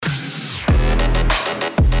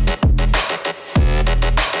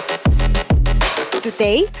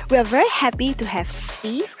Today, we are very happy to have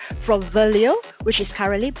Steve from Verleo, which is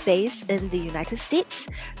currently based in the United States.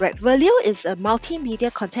 Right, Verleo is a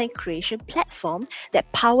multimedia content creation platform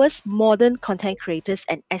that powers modern content creators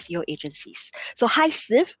and SEO agencies. So hi,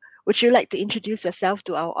 Steve. Would you like to introduce yourself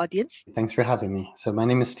to our audience? Thanks for having me. So my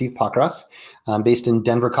name is Steve Pockross. I'm based in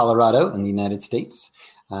Denver, Colorado in the United States.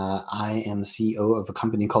 I am the CEO of a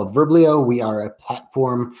company called Verblio. We are a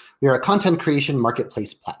platform. We are a content creation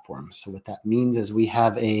marketplace platform. So what that means is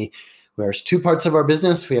there's two parts of our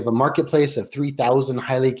business. We have a marketplace of 3,000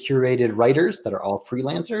 highly curated writers that are all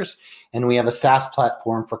freelancers. And we have a SaaS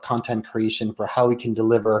platform for content creation for how we can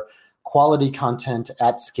deliver quality content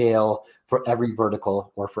at scale for every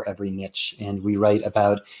vertical or for every niche. And we write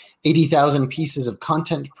about 80,000 pieces of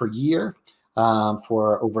content per year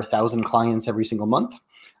for over 1,000 clients every single month.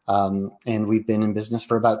 And we've been in business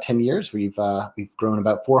for about 10 years. We've grown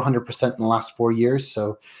about 400% in the last 4 years.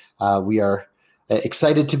 So we are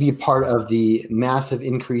excited to be a part of the massive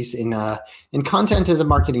increase in content as a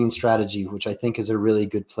marketing strategy, which I think is a really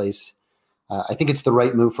good place. I think it's the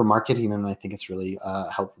right move for marketing, and I think it's really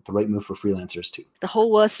the right move for freelancers too. The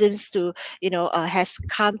whole world seems to, has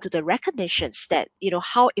come to the recognitions that,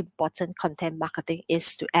 how important content marketing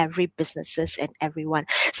is to every businesses and everyone.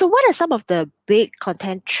 So what are some of the big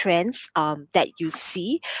content trends that you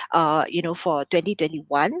see, for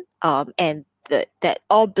 2021 and that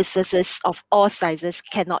all businesses of all sizes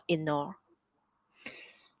cannot ignore?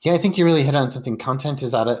 Yeah, I think you really hit on something. Content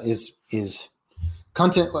is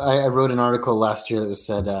content. I wrote an article last year that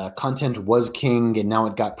said content was king and now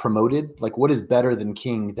it got promoted. Like, what is better than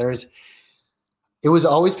king? It was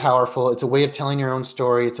always powerful. It's a way of telling your own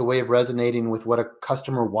story. It's a way of resonating with what a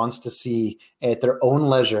customer wants to see at their own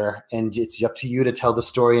leisure. And it's up to you to tell the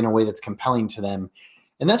story in a way that's compelling to them.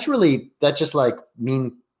 And that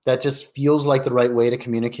just feels like the right way to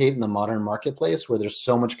communicate in the modern marketplace where there's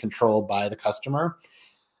so much control by the customer.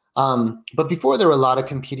 But before, there were a lot of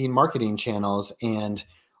competing marketing channels, and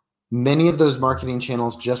many of those marketing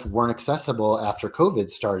channels just weren't accessible after COVID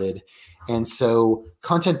started. And so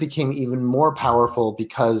content became even more powerful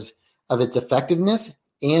because of its effectiveness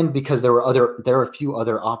and because there were a few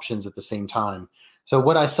other options at the same time. So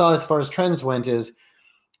what I saw as far as trends went is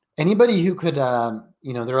anybody who could, there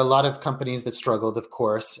are a lot of companies that struggled, of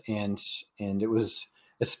course, and it was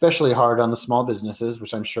especially hard on the small businesses,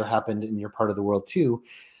 which I'm sure happened in your part of the world too.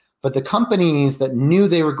 But the companies that knew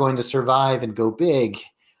they were going to survive and go big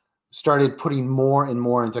started putting more and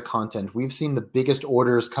more into content. We've seen the biggest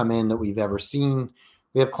orders come in that we've ever seen.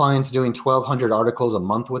 We have clients doing 1,200 articles a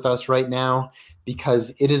month with us right now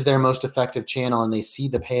because it is their most effective channel and they see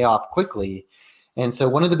the payoff quickly. And so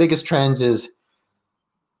one of the biggest trends is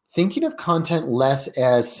thinking of content less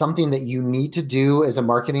as something that you need to do as a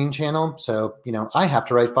marketing channel. So, I have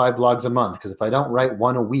to write 5 blogs a month because if I don't write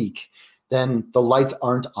one a week, then the lights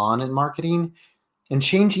aren't on in marketing, and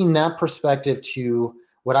changing that perspective to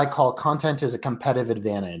what I call content as a competitive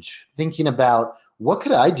advantage. Thinking about what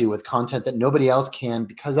could I do with content that nobody else can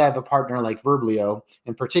because I have a partner like Verblio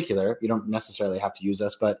in particular. You don't necessarily have to use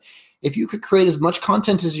us, but if you could create as much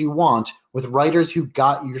content as you want with writers who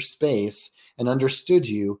got your space and understood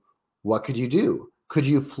you, what could you do? Could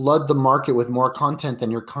you flood the market with more content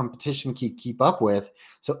than your competition can keep up with?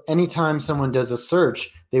 So anytime someone does a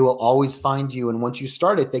search, they will always find you. And once you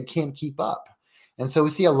start it, they can't keep up. And so we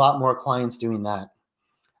see a lot more clients doing that.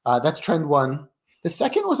 That's trend one. The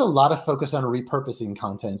second was a lot of focus on repurposing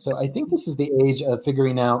content. So I think this is the age of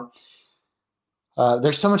figuring out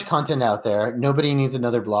there's so much content out there. Nobody needs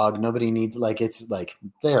another blog. Nobody needs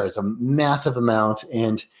there is a massive amount.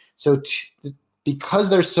 And so because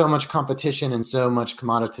there's so much competition and so much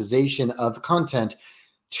commoditization of content,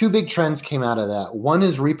 2 big trends came out of that. One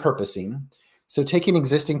is repurposing. So taking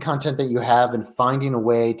existing content that you have and finding a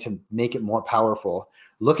way to make it more powerful.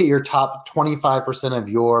 Look at your top 25% of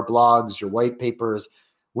your blogs, your white papers,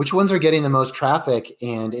 which ones are getting the most traffic,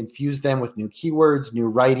 and infuse them with new keywords, new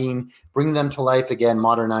writing, bring them to life again,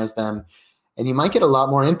 modernize them. And you might get a lot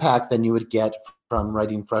more impact than you would get from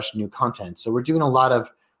writing fresh new content. So we're doing a lot of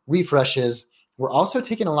refreshes. We're also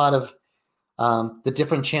taking a lot of the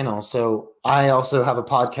different channels. So I also have a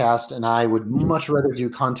podcast, and I would much rather do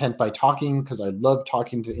content by talking because I love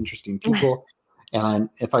talking to interesting people. And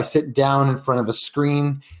if I sit down in front of a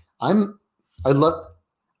screen, I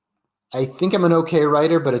think I'm an okay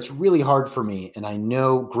writer, but it's really hard for me. And I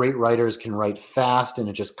know great writers can write fast and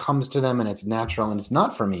it just comes to them and it's natural, and it's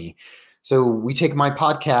not for me. So we take my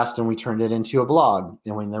podcast and we turn it into a blog,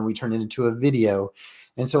 and then we turn it into a video.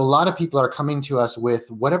 And so a lot of people are coming to us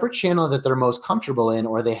with whatever channel that they're most comfortable in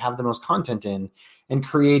or they have the most content in, and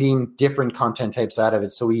creating different content types out of it.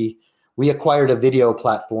 So we we acquired a video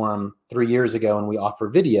platform 3 years ago, and we offer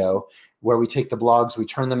video where we take the blogs, we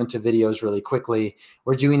turn them into videos really quickly.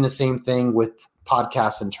 We're doing the same thing with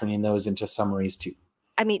podcasts and turning those into summaries too.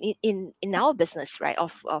 I mean, in our business, right,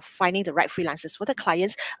 of finding the right freelancers for the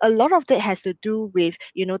clients, a lot of that has to do with,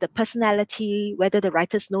 the personality, whether the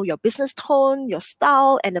writers know your business tone, your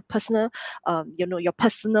style, and the personal, your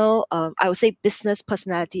personal, I would say business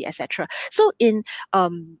personality, etc. So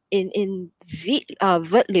Vertlio,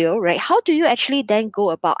 right, how do you actually then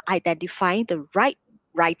go about identifying the right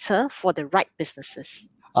writer for the right businesses?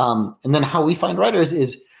 And then how we find writers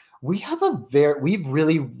is we've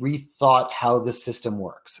really rethought how the system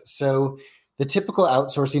works. So the typical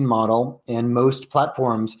outsourcing model and most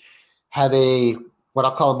platforms have what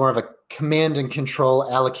I'll call more of a command and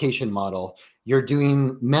control allocation model. You're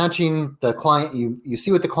doing matching the client. You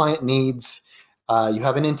see what the client needs. You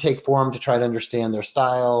have an intake form to try to understand their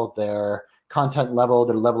style, their content level,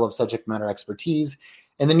 their level of subject matter expertise.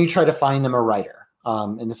 And then you try to find them a writer.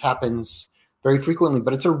 And this happens very frequently,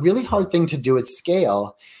 but it's a really hard thing to do at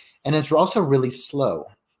scale. And it's also really slow.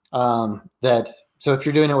 So if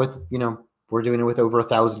you're doing it with, we're doing it with over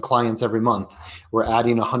 1,000 clients every month. We're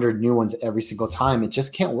adding 100 new ones every single time. It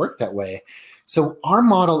just can't work that way. So our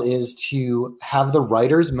model is to have the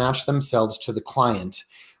writers match themselves to the client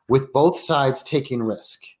with both sides taking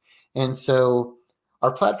risk. And so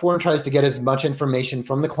our platform tries to get as much information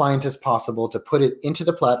from the client as possible to put it into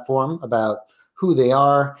the platform about who they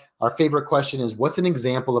are. Our favorite question is, what's an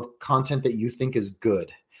example of content that you think is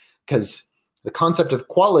good? Because the concept of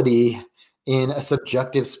quality in a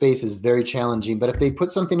subjective space is very challenging. But if they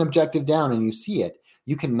put something objective down and you see it,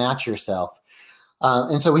 you can match yourself.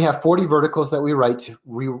 And so we have 40 verticals that we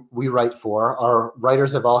write for. Our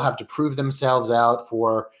writers have all have to prove themselves out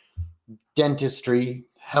for dentistry,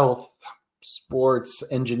 health, sports,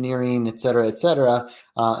 engineering, et cetera,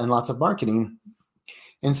 and lots of marketing.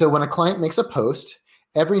 And so when a client makes a post,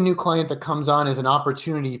 every new client that comes on is an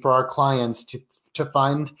opportunity for our clients to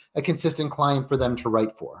find a consistent client for them to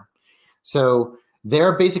write for. So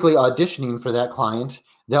they're basically auditioning for that client.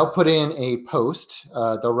 They'll put in a post,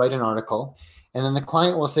 they'll write an article, and then the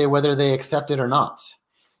client will say whether they accept it or not.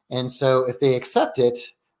 And so if they accept it,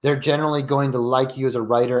 they're generally going to like you as a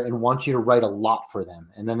writer and want you to write a lot for them.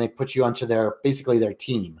 And then they put you onto their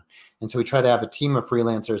team. And so we try to have a team of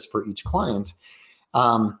freelancers for each client.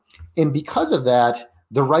 And because of that,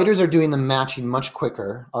 the writers are doing the matching much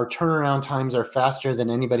quicker. Our turnaround times are faster than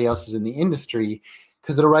anybody else's in the industry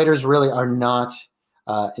because the writers really are not,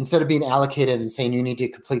 instead of being allocated and saying you need to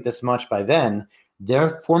complete this much by then,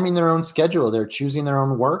 they're forming their own schedule. They're choosing their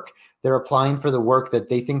own work. They're applying for the work that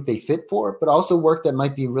they think they fit for, but also work that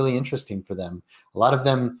might be really interesting for them. A lot of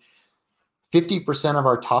them, 50% of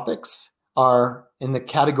our topics are in the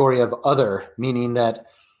category of other, meaning that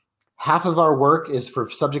half of our work is for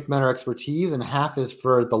subject matter expertise and half is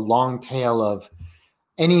for the long tail of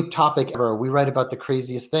any topic ever. We write about the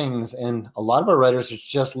craziest things, and a lot of our writers are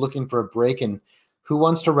just looking for a break. And who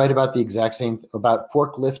wants to write about the exact same about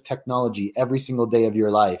forklift technology every single day of your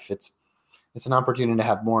life? It's an opportunity to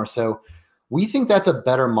have more. So we think that's a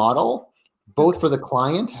better model, both for the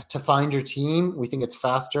client to find your team. We think it's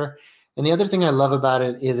faster. And the other thing I love about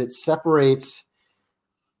it is it separates.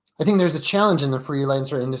 I think there's a challenge in the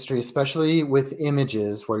freelancer industry, especially with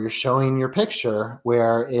images where you're showing your picture,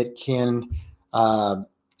 where it can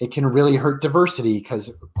really hurt diversity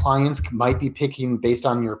because clients might be picking based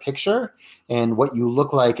on your picture and what you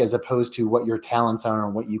look like as opposed to what your talents are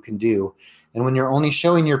and what you can do. And when you're only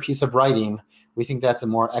showing your piece of writing, we think that's a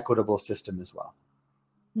more equitable system as well.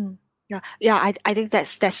 Yeah, I think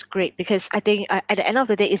that's great because I think at the end of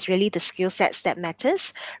the day, it's really the skill sets that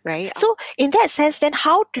matters, right? So in that sense, then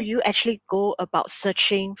how do you actually go about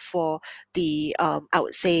searching for the, I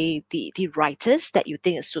would say the writers that you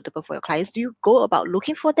think is suitable for your clients? Do you go about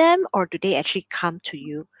looking for them, or do they actually come to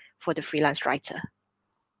you for the freelance writer?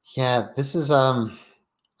 Yeah, this is, so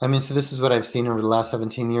this is what I've seen over the last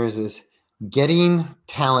 17 years is getting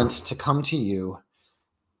talent to come to you.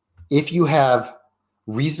 If you have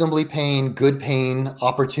reasonably good paying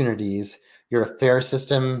opportunities, you're a fair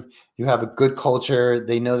system, you have a good culture,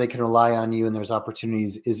 they know they can rely on you, and there's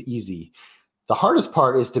opportunities is easy. The hardest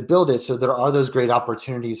part is to build it so there are those great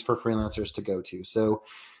opportunities for freelancers to go to. So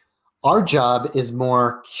our job is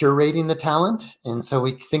more curating the talent. And so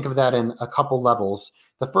we think of that in a couple levels.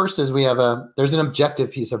 The first is there's an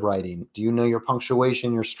objective piece of writing. Do you know your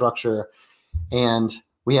punctuation, your structure? And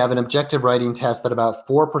we have an objective writing test that about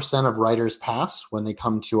 4% of writers pass when they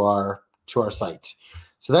come to our site.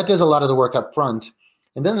 So that does a lot of the work up front.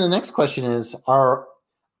 And then the next question is, are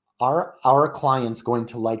are our clients going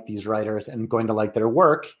to like these writers and going to like their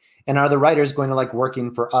work? And are the writers going to like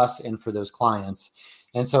working for us and for those clients?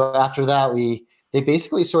 And so after that, they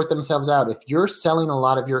basically sort themselves out. If you're selling a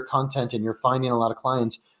lot of your content and you're finding a lot of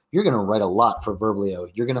clients, you're going to write a lot for Verblio.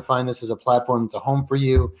 You're going to find this as a platform that's a home for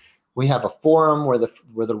you. We have a forum where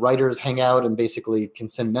the writers hang out and basically can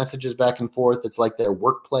send messages back and forth. It's like their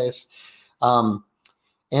workplace.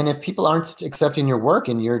 And if people aren't accepting your work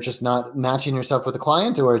and you're just not matching yourself with a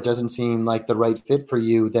client, or it doesn't seem like the right fit for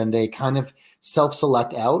you, then they kind of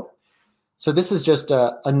self-select out. So this is just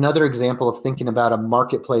another example of thinking about a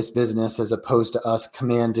marketplace business as opposed to us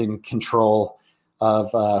command and control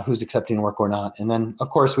of who's accepting work or not. And then, of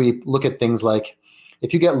course, we look at things like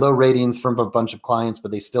if you get low ratings from a bunch of clients, but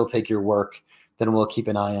they still take your work, then we'll keep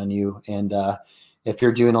an eye on you. And if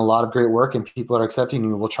you're doing a lot of great work and people are accepting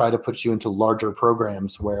you, we'll try to put you into larger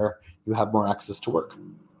programs where you have more access to work.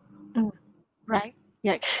 Right.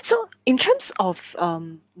 Yeah. So in terms of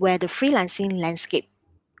where the freelancing landscape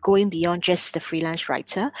going beyond just the freelance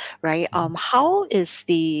writer, right? How is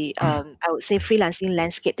the I would say freelancing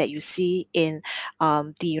landscape that you see in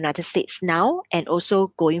the United States now and also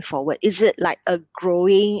going forward? Is it like a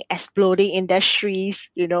growing, exploding industries,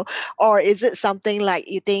 or is it something like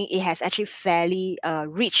you think it has actually fairly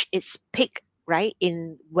reached its peak, right,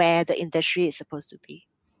 in where the industry is supposed to be?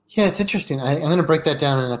 Yeah, it's interesting. I'm going to break that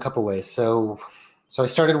down in a couple ways. So I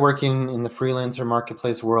started working in the freelancer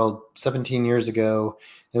marketplace world 17 years ago.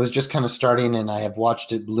 It was just kind of starting, and I have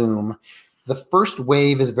watched it bloom. The first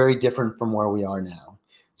wave is very different from where we are now.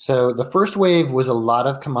 So the first wave was a lot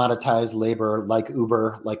of commoditized labor like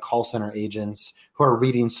Uber, like call center agents who are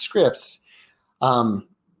reading scripts,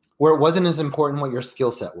 where it wasn't as important what your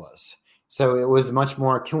skill set was. So it was much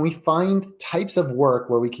more, can we find types of work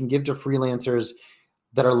where we can give to freelancers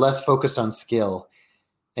that are less focused on skill?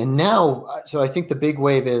 And now, so I think the big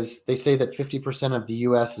wave is they say that 50% of the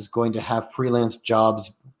US is going to have freelance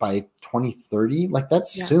jobs by 2030. Like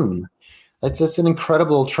that's soon. That's an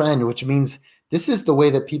incredible trend, which means this is the way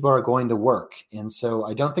that people are going to work. And so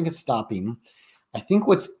I don't think it's stopping. I think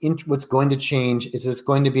what's going to change is it's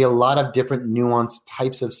going to be a lot of different nuanced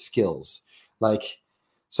types of skills.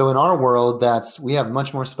 So in our world, we have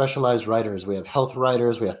much more specialized writers. We have health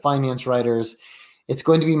writers, we have finance writers. It's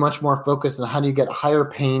going to be much more focused on how do you get higher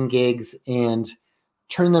paying gigs and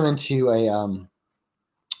turn them into a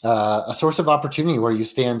source of opportunity where you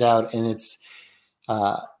stand out. And it's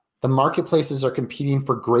the marketplaces are competing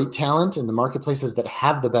for great talent, and the marketplaces that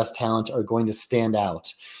have the best talent are going to stand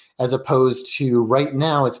out, as opposed to right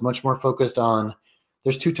now, it's much more focused on,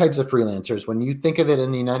 there's two types of freelancers. When you think of it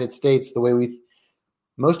in the United States, the way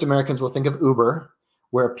most Americans will think of Uber,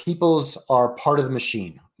 where people's are part of the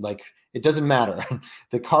machine. Like, it doesn't matter.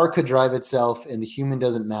 The car could drive itself and the human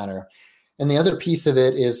doesn't matter. And the other piece of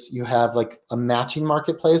it is you have like a matching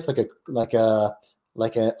marketplace, like a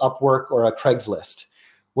Upwork or a Craigslist,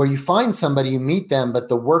 where you find somebody, you meet them, but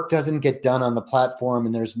the work doesn't get done on the platform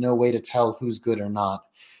and there's no way to tell who's good or not.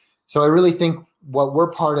 So I really think what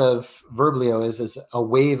we're part of Verblio is a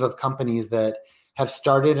wave of companies that have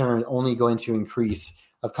started and are only going to increase,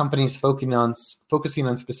 of companies focusing on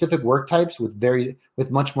specific work types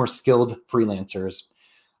with much more skilled freelancers.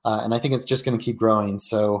 And I think it's just going to keep growing.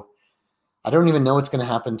 So I don't even know what's going to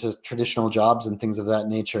happen to traditional jobs and things of that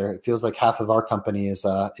nature. It feels like half of our company is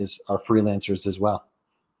our freelancers as well.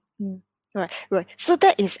 Right. So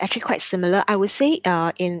that is actually quite similar. I would say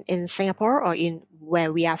in Singapore or in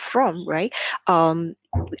where we are from, right?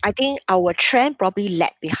 I think our trend probably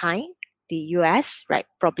lag behind the US, right,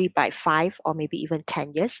 probably by 5 or maybe even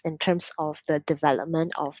 10 years in terms of the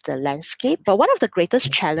development of the landscape. But one of the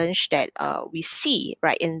greatest challenge that we see,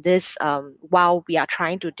 right, in this, while we are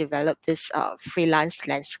trying to develop this freelance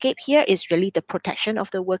landscape here, is really the protection of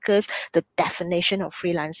the workers, the definition of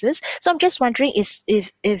freelancers. So I'm just wondering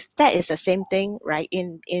if that is the same thing, right,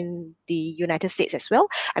 in the United States as well.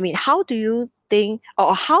 I mean, how do you think,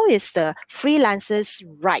 or how is the freelancers'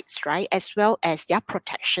 rights, right, as well as their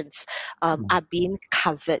protections are being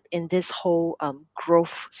covered in this whole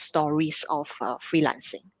growth stories of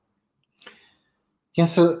freelancing? Yeah,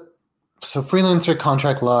 so freelancer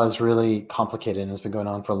contract law is really complicated and has been going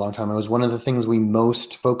on for a long time. It was one of the things we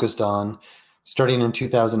most focused on starting in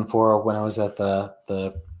 2004 when I was at the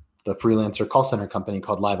freelancer call center company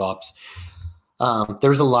called LiveOps. There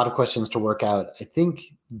was a lot of questions to work out. I think,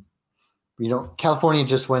 California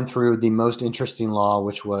just went through the most interesting law,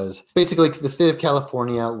 which was basically the state of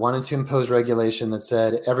California wanted to impose regulation that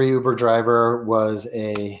said every Uber driver was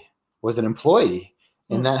an employee.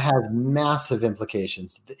 And that has massive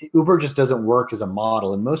implications. Uber just doesn't work as a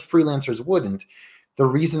model, and most freelancers wouldn't. The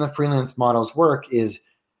reason the freelance models work is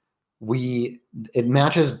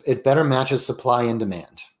it better matches supply and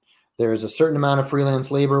demand. There's a certain amount of freelance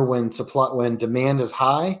labor when demand is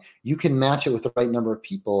high, you can match it with the right number of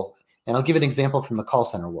people. And I'll give an example from the call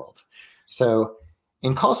center world. So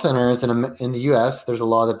in call centers in the US, there's a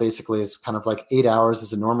law that basically is kind of like 8 hours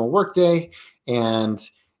is a normal workday. And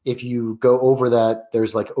if you go over that,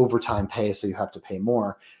 there's like overtime pay, so you have to pay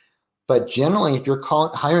more. But generally, if you're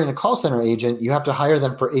hiring a call center agent, you have to hire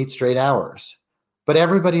them for 8 straight hours. But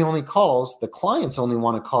everybody only calls, the clients only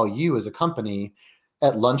want to call you as a company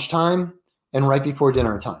at lunchtime and right before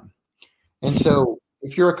dinner time. And so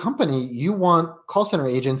if you're a company, you want call center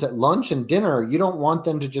agents at lunch and dinner. You don't want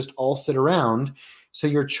them to just all sit around. So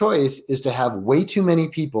your choice is to have way too many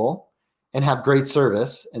people and have great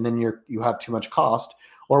service, and then you have too much cost,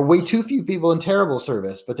 or way too few people and terrible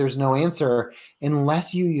service, but there's no answer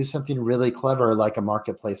unless you use something really clever like a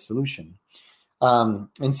marketplace solution.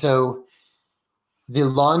 And so the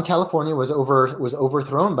law in California was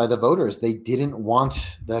overthrown by the voters. They didn't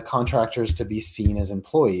want the contractors to be seen as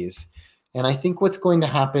employees. And I think what's going to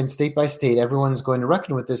happen state by state, everyone's going to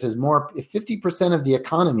reckon with this, is more, if 50% of the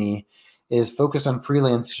economy is focused on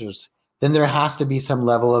freelancers, then there has to be some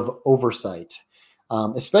level of oversight,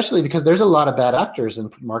 especially because there's a lot of bad actors in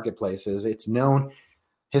marketplaces. It's known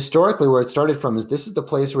historically where it started from is this is the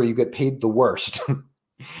place where you get paid the worst.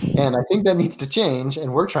 And I think that needs to change,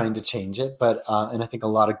 and we're trying to change it. But and I think a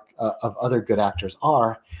lot of other good actors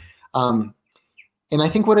are. And I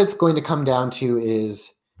think what it's going to come down to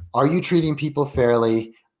is, are you treating people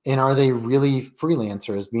fairly, and are they really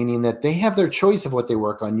freelancers, meaning that they have their choice of what they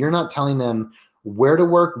work on? You're not telling them where to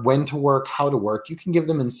work, when to work, how to work. You can give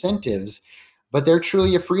them incentives, but they're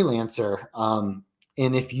truly a freelancer.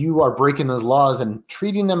 And if you are breaking those laws and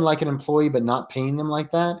treating them like an employee but not paying them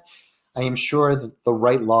like that, I am sure that the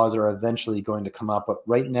right laws are eventually going to come up. But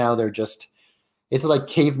right now, it's like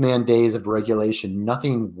caveman days of regulation.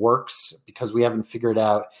 Nothing works because we haven't figured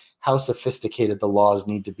out how sophisticated the laws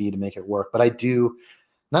need to be to make it work. But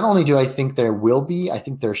not only do I think there will be, I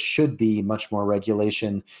think there should be much more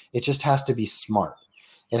regulation. It just has to be smart.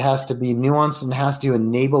 It has to be nuanced and has to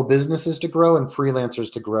enable businesses to grow and freelancers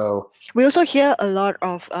to grow. We also hear a lot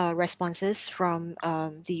of responses from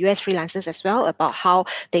the US freelancers as well about how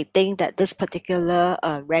they think that this particular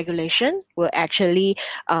regulation will actually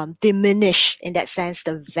diminish, in that sense,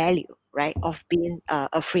 the value, right, of being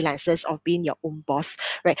a freelancer, of being your own boss,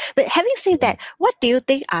 right? But having said that, what do you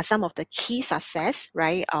think are some of the key success,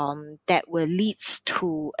 right, that will lead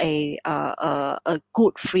to a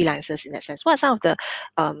good freelancers in that sense? What are some of the,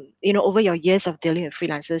 over your years of dealing with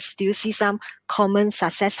freelancers, do you see some common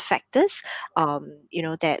success factors,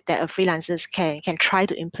 that a freelancers can try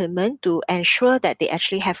to implement to ensure that they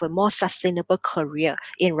actually have a more sustainable career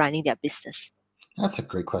in running their business? That's a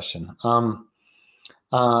great question.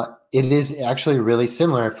 It is actually really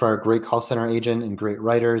similar for a great call center agent and great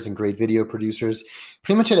writers and great video producers,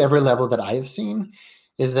 pretty much at every level that I have seen,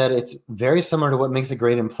 is that it's very similar to what makes a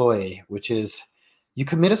great employee, which is you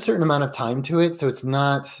commit a certain amount of time to it. So it's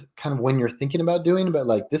not kind of when you're thinking about doing it, but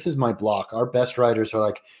like, this is my block. Our best writers are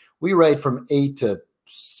like, we write from 8 to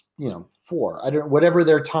 4. Whatever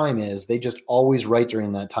their time is, they just always write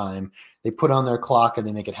during that time. They put on their clock and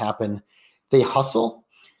they make it happen. They hustle.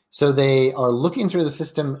 So they are looking through the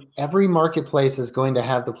system. Every marketplace is going to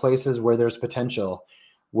have the places where there's potential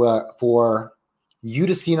for you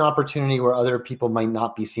to see an opportunity where other people might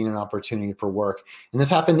not be seeing an opportunity for work. And this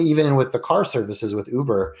happened even with the car services with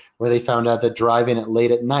Uber, where they found out that driving at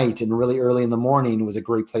late at night and really early in the morning was a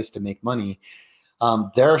great place to make money.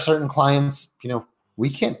 There are certain clients, we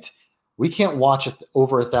can't watch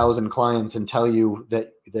over 1,000 clients and tell you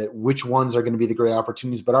that which ones are going to be the great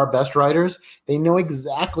opportunities. But our best writers, they know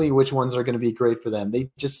exactly which ones are going to be great for them. They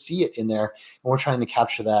just see it in there, and we're trying to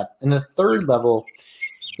capture that. And the third level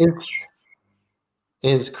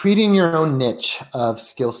is creating your own niche of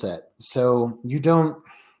skill set. So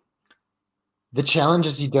the challenge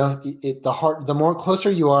is the more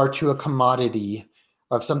closer you are to a commodity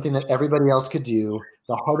of something that everybody else could do,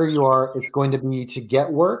 the harder it's going to be to get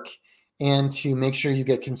work and to make sure you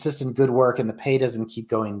get consistent good work and the pay doesn't keep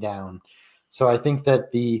going down. So I think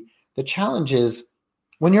that the challenge is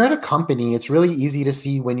when you're at a company, it's really easy to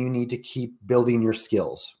see when you need to keep building your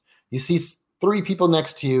skills. You see 3 people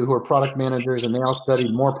next to you who are product managers and they all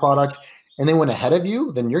studied more product and they went ahead of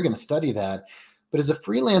you, then you're going to study that. But as a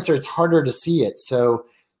freelancer, it's harder to see it. So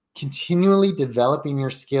continually developing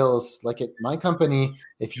your skills, like at my company,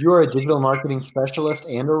 if you're a digital marketing specialist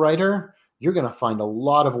and a writer, you're going to find a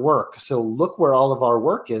lot of work. So look where all of our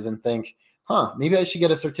work is and think, maybe I should get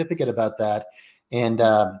a certificate about that and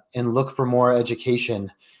look for more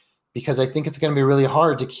education. because I think it's going to be really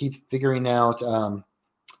hard to keep figuring out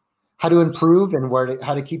how to improve and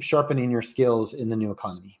how to keep sharpening your skills in the new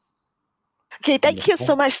economy. Okay, thank you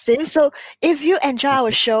so much, Steve. So if you enjoy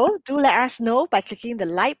our show, do let us know by clicking the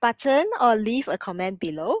like button or leave a comment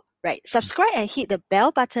below. Right, subscribe and hit the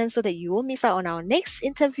bell button so that you won't miss out on our next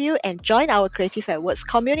interview, and join our Creative at Works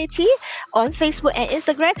community on Facebook and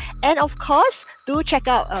Instagram. And of course, do check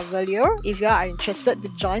out Valure if you are interested to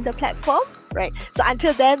join the platform. Right, so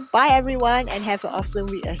until then, bye everyone and have an awesome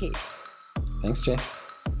week ahead. Thanks, Chase.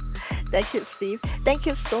 Thank you, Steve. Thank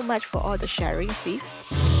you so much for all the sharing,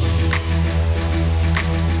 Steve.